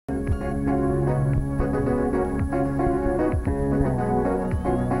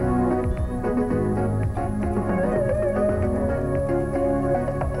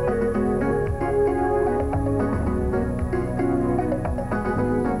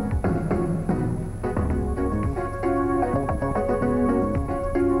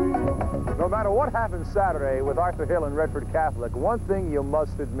matter what happens Saturday with Arthur Hill and Redford Catholic, one thing you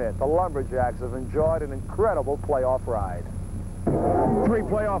must admit, the Lumberjacks have enjoyed an incredible playoff ride. 3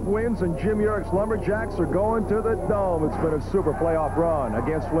 playoff wins, and Jim Urick's Lumberjacks are going to the Dome. It's been a super playoff run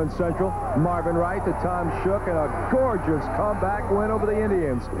against Flint Central. Marvin Wright to Tom Shook, and a gorgeous comeback win over the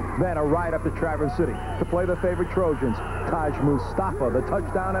Indians. Then a ride up to Traverse City to play the favorite Trojans. Taj Mustafa, the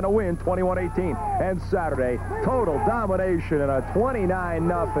touchdown and a win, 21-18. And Saturday, total domination and a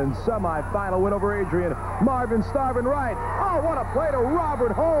 29-0 semifinal win over Adrian. Marvin Starvin Wright. Oh, what a play to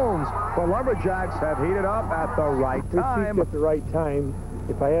Robert Holmes. The Lumberjacks have heated up at the right time. At the right time.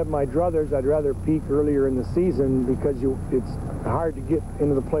 If I had my druthers, I'd rather peak earlier in the season because it's hard to get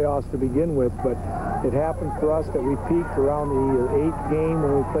into the playoffs to begin with, but it happened for us that we peaked around the 8th game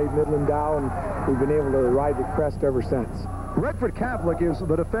when we played Midland Dow, and we've been able to ride the crest ever since. Redford Catholic is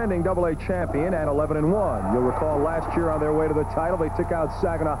the defending AA champion and 11-1. You'll recall last year on their way to the title, they took out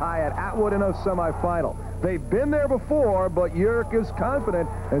Saginaw High at Atwood in a semifinal. They've been there before, but Urick is confident,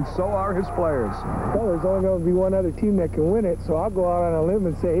 and so are his players. Well, there's only going to be one other team that can win it, so I'll go out on a limb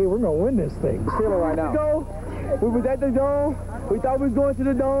and say, hey, we're going to win this thing. Feeling right now. We was at the Dome. We thought we was going to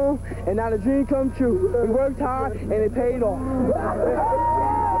the Dome, and now the dream come true. We worked hard, and it paid off. We'll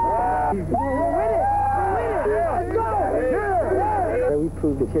win it. Let's go. We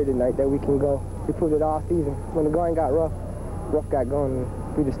proved it here tonight that we can go. We proved it all season. When the going got rough got going,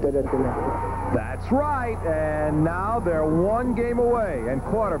 we just stood up in there. That's right, and now they're 1 game away, and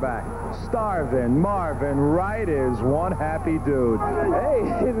quarterback Starvin Marvin Wright is one happy dude. Hey,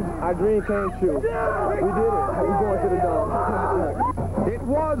 our dream came true. We did it. We're going to the Dome. It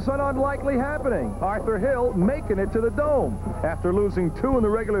was an unlikely happening. Arthur Hill making it to the Dome. After losing 2 in the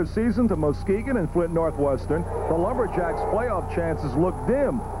regular season to Muskegon and Flint Northwestern, the Lumberjacks' playoff chances look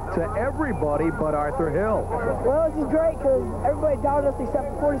dim to everybody but Arthur Hill. Well, it's just great because everybody doubted us except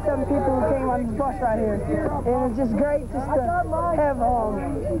for 47 people who came on this bus right here. And it's just great just to have,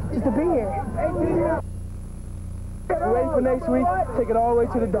 just to be here. Ready for next week, take it all the way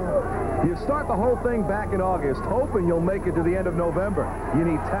to the Dome. You start the whole thing back in August, hoping you'll make it to the end of November. You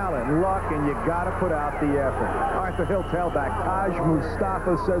need talent, luck, and you got to put out the effort. Arthur Hill tailback Taj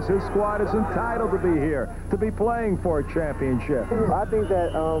Mustafa says his squad is entitled to be here, to be playing for a championship. I think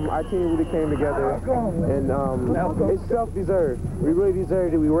that our team really came together, and it's self-deserved. We really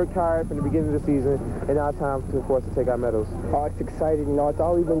deserved it. We worked hard from the beginning of the season, and now it's time for us to take our medals. Oh, it's exciting. You know, it's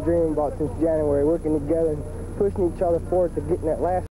all we've been dreaming about since January, working together, pushing each other forward to getting that last